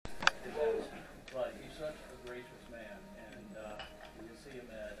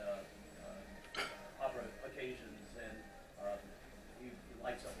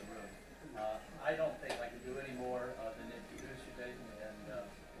I don't think I can do any more than introduce you, Dayton, and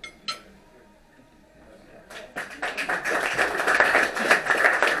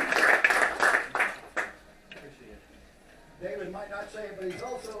appreciate it. David might not say it, but he's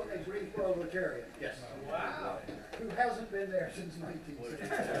also a Greensboro Rotarian. Yes. Wow. Who hasn't been there since 1960.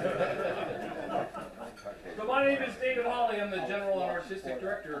 So my name is David Holley. I'm the General and Artistic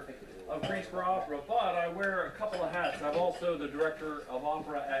Director of Greensboro Opera, but I wear a couple of hats. I'm also the Director of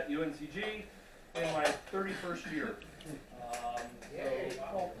Opera at UNCG in my 31st year.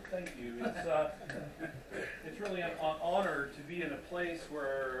 Well, thank you. It's really an honor to be in a place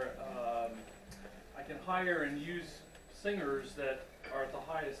where I can hire and use singers that are at the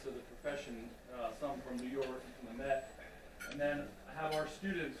highest of the profession, some from New York and from the Met, and then have our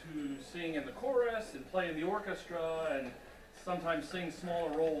students who sing in the chorus and play in the orchestra and sometimes sing smaller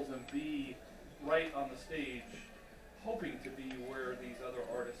roles and be right on the stage, hoping to be where these other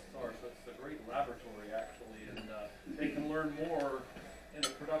artists are. So it's a great laboratory, actually, and they can learn more in a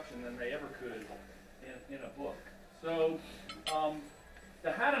production than they ever could in a book. So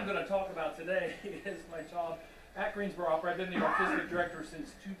the hat I'm going to talk about today is my job at Greensboro Opera. I've been the artistic director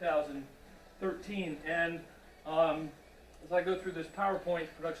since 2013, and as I go through this PowerPoint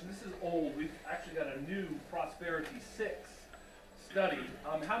production, this is old. We've actually got a new Prosperity 6 study.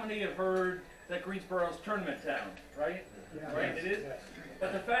 How many have heard that Greensboro's tournament town, right? Yeah. Right, it is? Yes.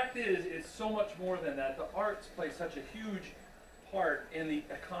 But the fact is, it's so much more than that. The arts play such a huge part in the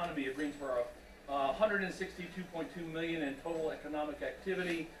economy of Greensboro. 162.2 million in total economic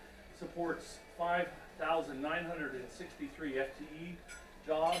activity, supports 5,963 FTE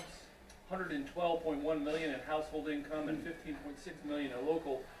jobs, 112.1 million in household income, and 15.6 million in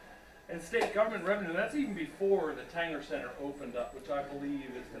local and state government revenue. That's even before the Tanger Center opened up, which I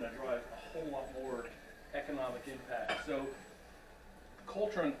believe is going to drive a whole lot more economic impact. So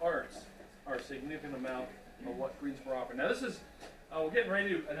culture and arts are a significant amount of what Greensboro Opera. Now this is, we're getting ready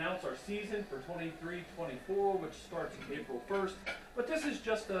to announce our season for 23-24, which starts April 1st. But this is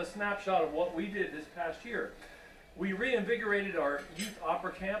just a snapshot of what we did this past year. We reinvigorated our youth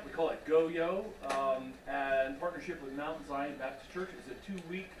opera camp. We call it Go-Yo, in partnership with Mount Zion Baptist Church. It's a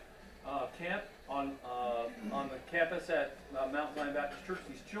 2-week camp on the campus at Mount Zion Baptist Church.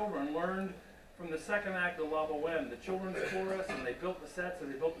 These children learned from the second act of La Boheme, the children's chorus, and they built the sets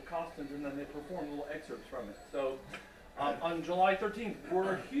and they built the costumes, and then they performed little excerpts from it. So on July 13th,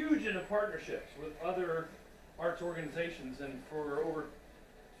 we're huge into partnerships with other arts organizations, and for over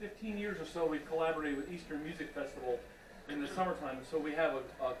 15 years or so, we've collaborated with Eastern Music Festival in the summertime. So we have a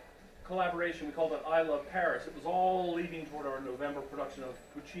collaboration, we called it I Love Paris. It was all leading toward our November production of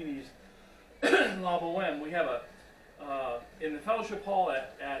Puccini's La Boheme. We have in the fellowship hall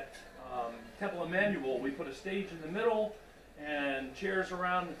at Temple Emmanuel, we put a stage in the middle and chairs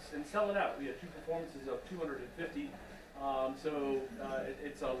around and sell it out. We had 2 performances of 250.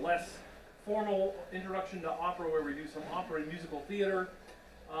 It's a less formal introduction to opera where we do some opera and musical theater.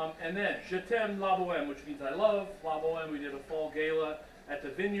 And then Je t'aime La Boheme, which means I love La Boheme. We did a fall gala at the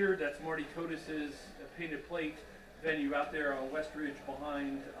Vineyard. That's Marty Kotis's Painted Plate venue out there on West Ridge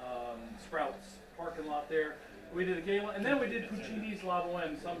behind Sprouts parking lot there. We did a gala, and then we did Puccini's La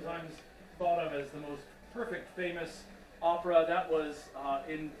Boheme, sometimes thought of as the most perfect, famous opera. That was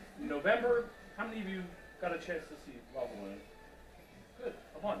in November. How many of you got a chance to see La Boheme? Good,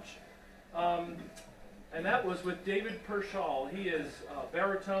 a bunch. And that was with David Pershall. He is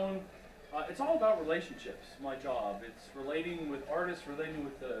baritone. It's all about relationships, my job. It's relating with artists, relating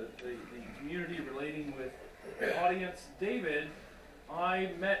with the community, relating with the audience. David,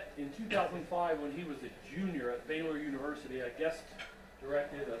 I met in 2005 when he was a junior at Baylor University. I guest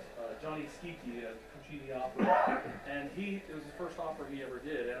directed Johnny Schicchi, a Puccini opera, and it was the first opera he ever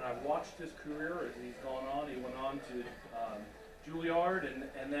did. And I've watched his career as he's gone on. He went on to Juilliard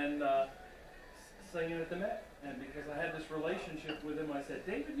and then singing at the Met. And because I had this relationship with him, I said,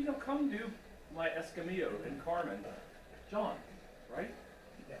 David, come do my Escamillo in Carmen. John, right?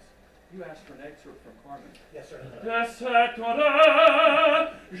 Yes. You asked for an excerpt from Carmen. Yes, sir. De cette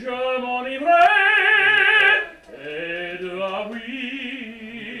odeur, je m'enivrai, et de la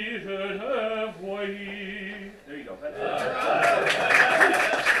vie, je te voyais. There you go. That's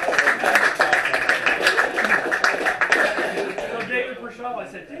So David Pershall, I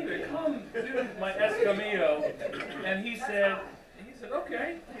said, David, come do my Escamillo. And he said,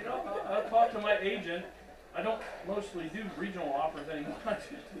 okay, I'll talk to my agent. I don't mostly do regional operas anymore. I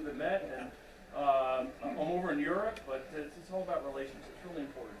just do the Met, and I'm over in Europe, but it's all about relationships. It's really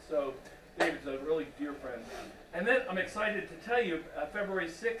important. So David's a really dear friend. And then I'm excited to tell you, February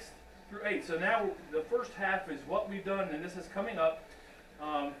 6th through 8th. So now the first half is what we've done, and this is coming up.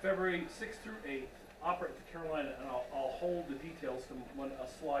 February 6th through 8th, Opera at the Carolina, and I'll hold the details to a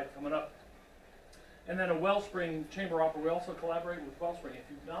slide coming up. And then a Wellspring Chamber Opera. We also collaborate with Wellspring. If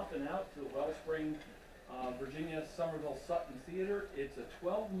you've not been out to the Wellspring, Virginia Somerville Sutton Theater, it's a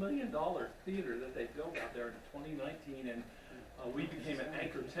 $12 million theater that they built out there in 2019, and we became an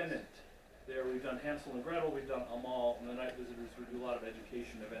anchor tenant there. We've done Hansel and Gretel, we've done Amal, and the Night Visitors. We do a lot of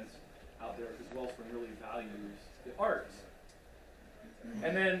education events out there because Wellspring really values the arts.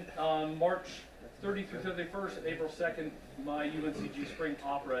 And then March 30th through 31st and April 2nd, my UNCG Spring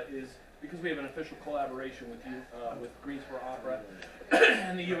Opera is, because we have an official collaboration with you, with Greensboro Opera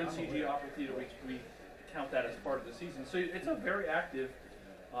and the UNCG Opera Theater, we count that as part of the season. So it's a very active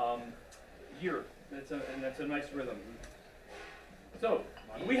year, and that's a nice rhythm. So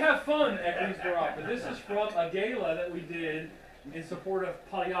we have fun at Greensboro Opera. This is from a gala that we did in support of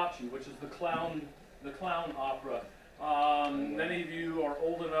Pagliacci, which is the clown opera. Many of you are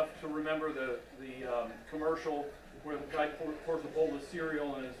old enough to remember the commercial where the guy pours a bowl of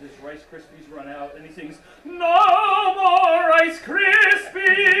cereal and his Rice Krispies run out, and he sings, "No more Rice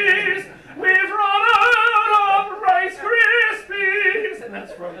Krispies! We've run out of Rice Krispies!" And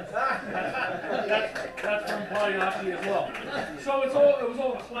that's from Pagliacci as well. So it was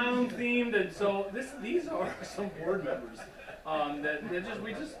all clown themed, and so these are some board members.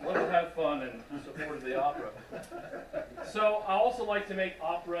 We just love to have fun and support the opera. So I also like to make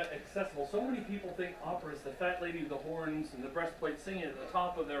opera accessible. So many people think opera is the fat lady with the horns and the breastplate singing at the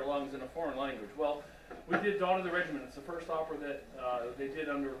top of their lungs in a foreign language. Well, we did Dawn of the Regiment. It's the first opera that they did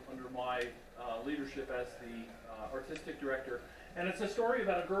under my leadership as the artistic director. And it's a story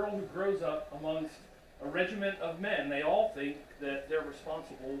about a girl who grows up amongst a regiment of men. They all think that they're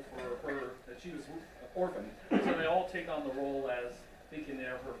responsible for her, that she was orphaned. So they all take on the role as thinking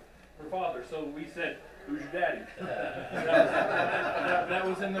they're her father. So we said, "Who's your daddy?" that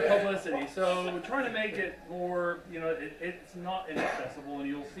was in the publicity. So we're trying to make it more, it's not inaccessible, and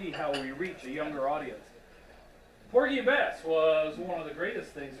you'll see how we reach a younger audience. Porgy and Bess was one of the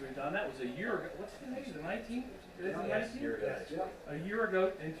greatest things we've done. That was a year ago. What's the name? The 19th? Is it 19th? A year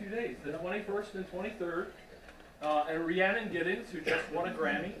ago in 2 days, the 21st and 23rd. And Rhiannon Giddens, who just won a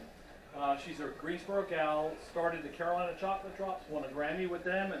Grammy. She's a Greensboro gal, started the Carolina Chocolate Drops, won a Grammy with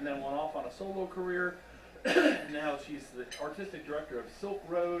them, and then went off on a solo career. Now she's the artistic director of Silk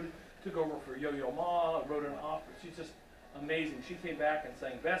Road, took over for Yo-Yo Ma, wrote an opera. She's just amazing. She came back and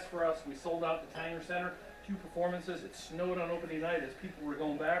sang Best for us. We sold out the Tanger Center, 2 performances. It snowed on opening night as people were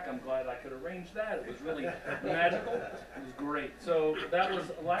going back. I'm glad I could arrange that. It was really magical. It was great. So that was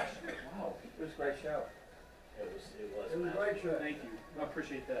last year. Wow. It was a great show. It was a great show. Thank you. I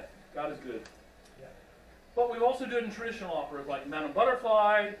appreciate that. God is good. But we've also done traditional operas like Mountain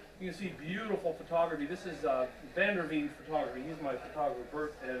Butterfly. You can see beautiful photography. This is Vanderveen photography. He's my photographer,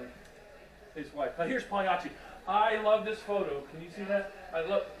 Bert, and his wife. Now here's Pagliacci. I love this photo. Can you see that?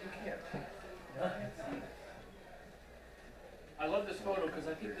 You can't. I love this photo because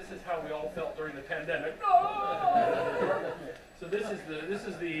I think this is how we all felt during the pandemic. No! So this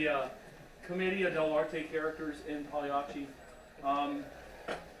is the Commedia dell'arte characters in Pagliacci.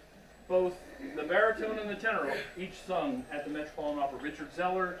 Both the baritone and the tenor each sung at the Metropolitan Opera. Richard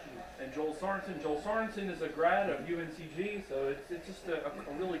Zeller and Joel Sorensen. Joel Sorensen is a grad of UNCG, so it's just a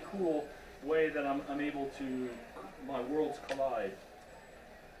really cool way that I'm able to, my worlds collide.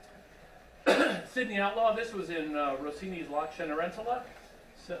 Sydney Outlaw, this was in Rossini's La Cenerentola,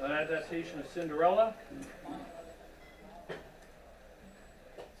 an adaptation of Cinderella. So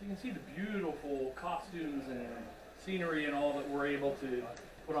you can see the beautiful costumes and scenery and all that we're able to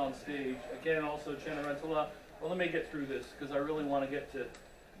put on stage. Again, also Cenerentola. Well, let me get through this because I really want to get to.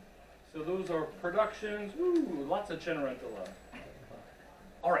 So those are productions. Woo, lots of Cenerentola.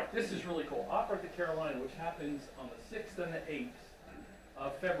 All right, this is really cool. Opera at the Carolina, which happens on the 6th and the 8th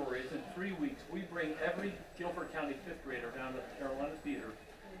of February. It's in 3 weeks. We bring every Guilford County 5th grader down to the Carolina Theater,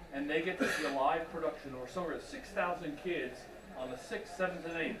 and they get to see a live production, or somewhere 6,000 kids on the 6th, 7th,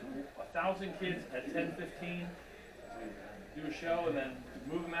 and 8th. 1,000 kids at 10:15 do a show, and then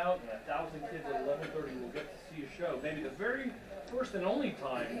move them out, and 1,000 kids at 11:30 will get to see a show. Maybe the very first and only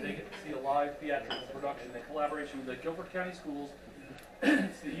time they get to see a live theatrical production in collaboration with the Guilford County Schools.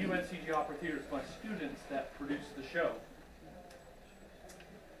 It's the UNCG Opera Theater. It's my students that produce the show.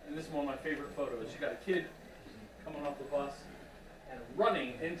 And this is one of my favorite photos. You got a kid coming off the bus and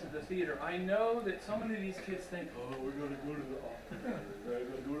running into the theater. I know that so many of these kids think, oh, we're going to go to the opera. We're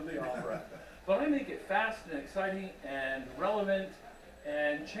going to go to the opera. But I make it fast and exciting and relevant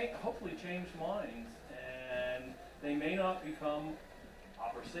and hopefully change minds. And they may not become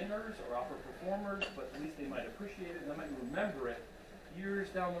opera singers or opera performers, but at least they might appreciate it and they might remember it years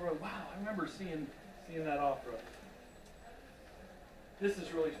down the road, wow, I remember seeing that opera. This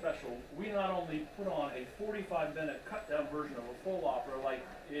is really special. We not only put on a 45-minute cut-down version of a full opera, like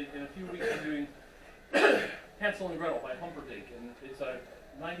in a few weeks I'm doing Hansel and Gretel by Humperdinck, and it's a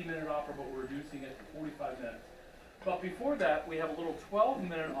 90-minute opera, but we're reducing it to 45 minutes. But before that, we have a little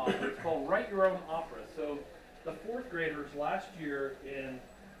 12-minute opera. It's called Write Your Own Opera. So the fourth graders last year in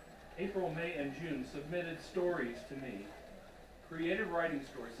April, May, and June submitted stories to me, creative writing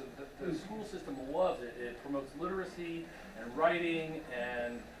stories. So the school system loves it. It promotes literacy and writing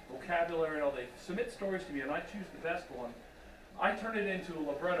and vocabulary and all. They submit stories to me, and I choose the best one. I turn it into a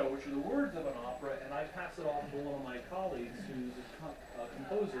libretto, which are the words of an opera, and I pass it off to one of my colleagues who's a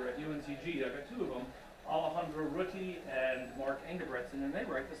composer at UNCG. I've got two of them, Rotary and Mark Engebretson, and they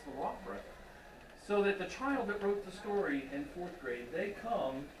write this little opera. So that the child that wrote the story in fourth grade, they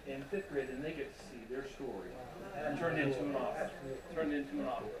come in fifth grade and they get to see their story and turned into an opera.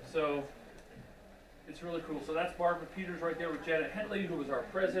 So it's really cool. So that's Barbara Peters right there with Janet Henley, who was our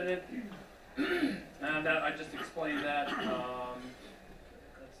president. And I just explained that.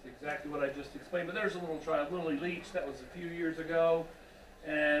 That's exactly what I just explained. But there's a little child, Lily Leach, that was a few years ago.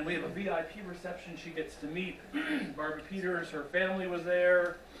 And we have a VIP reception. She gets to meet Barbara Peters. Her family was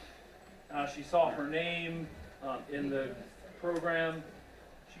there. She saw her name in the program.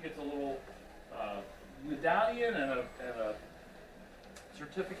 She gets a little medallion and a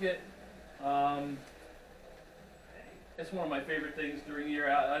certificate. It's one of my favorite things during the year.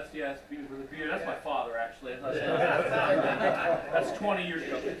 That's the SB for the beer. That's my father, actually. That's 20 years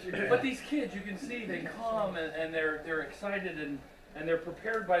ago. But these kids, you can see, they come and they're excited and they're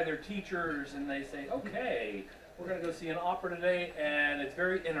prepared by their teachers, and they say, okay, we're going to go see an opera today, and it's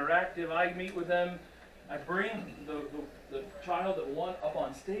very interactive. I meet with them. I bring the child that won up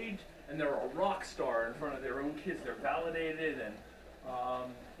on stage, and they're a rock star in front of their own kids. They're validated, and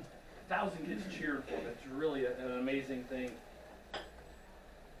 1,000 kids cheered for them. It's really an amazing thing.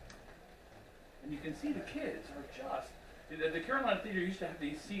 And you can see the kids are just... The Carolina Theater used to have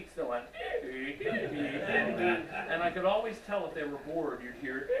these seats that went, and I could always tell if they were bored. You'd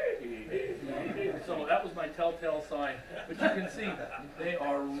hear, so that was my telltale sign. But you can see they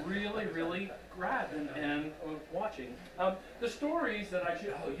are really, really grabbing and watching. The stories that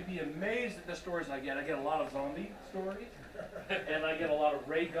you'd be amazed at the stories I get. I get a lot of zombie stories, and I get a lot of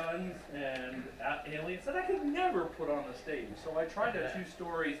ray guns and aliens that I could never put on the stage. So I try to choose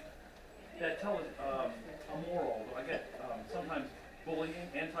stories that tell a moral. I get sometimes bullying,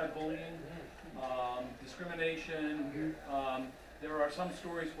 anti-bullying, discrimination. There are some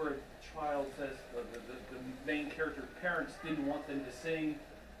stories where a child says the main character's parents didn't want them to sing,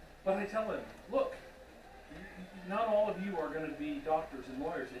 but I tell them, look, not all of you are going to be doctors and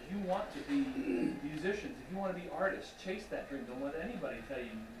lawyers. If you want to be musicians, if you want to be artists, chase that dream. Don't let anybody tell you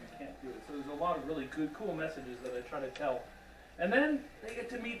you can't do it. So there's a lot of really good, cool messages that I try to tell. And then they get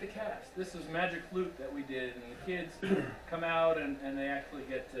to meet the cast. This is Magic Flute that we did, and the kids come out and they actually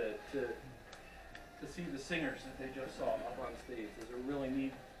get to see the singers that they just saw up on stage. It's a really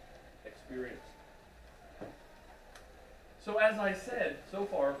neat experience. So as I said, so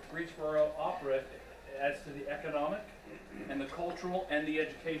far, Greensboro Opera adds to the economic and the cultural and the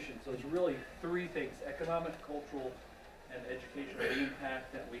education. So it's really three things: economic, cultural, and educational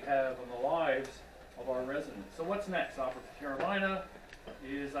impact that we have on the lives of our residents. So what's next? Opera for Carolina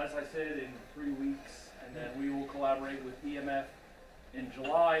is, as I said, in 3 weeks, and then we will collaborate with EMF in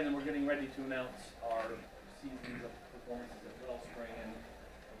July, and then we're getting ready to announce our seasons of performances at Wellspring and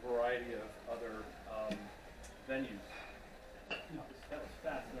a variety of other venues. That was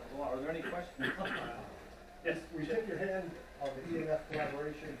fast. That was a lot. Are there any questions? Yes. We tip your hand on the EMF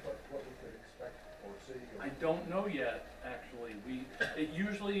collaboration, but what we could expect or see? I don't know yet, actually. It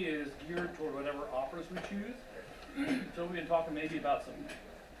usually is geared toward whatever operas we choose. So we've been talking maybe about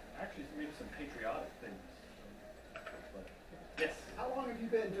maybe some patriotic things. But, yes? How long have you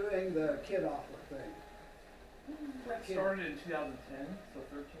been doing the kid opera thing? That started in 2010, so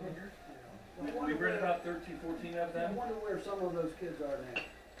 13 years. We've read about 13, 14 of I them. wonder where some of those kids are now.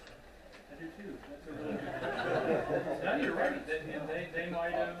 I do too. That's a really good question. Now you're right. They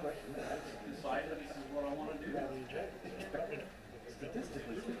might have decided this is what I want to do.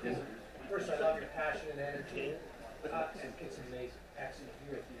 Statistically. First, I love your passion and energy. It's amazing. Excellent.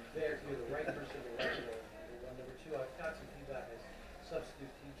 You're there. You're the right person in the right role. Number two, I've got some feedback as substitute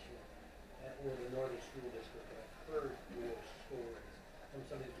teaching at the Northern School District. I've heard your stories from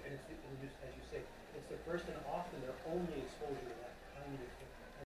some of these, and as you say, it's the first and often their only exposure to that kind of thing.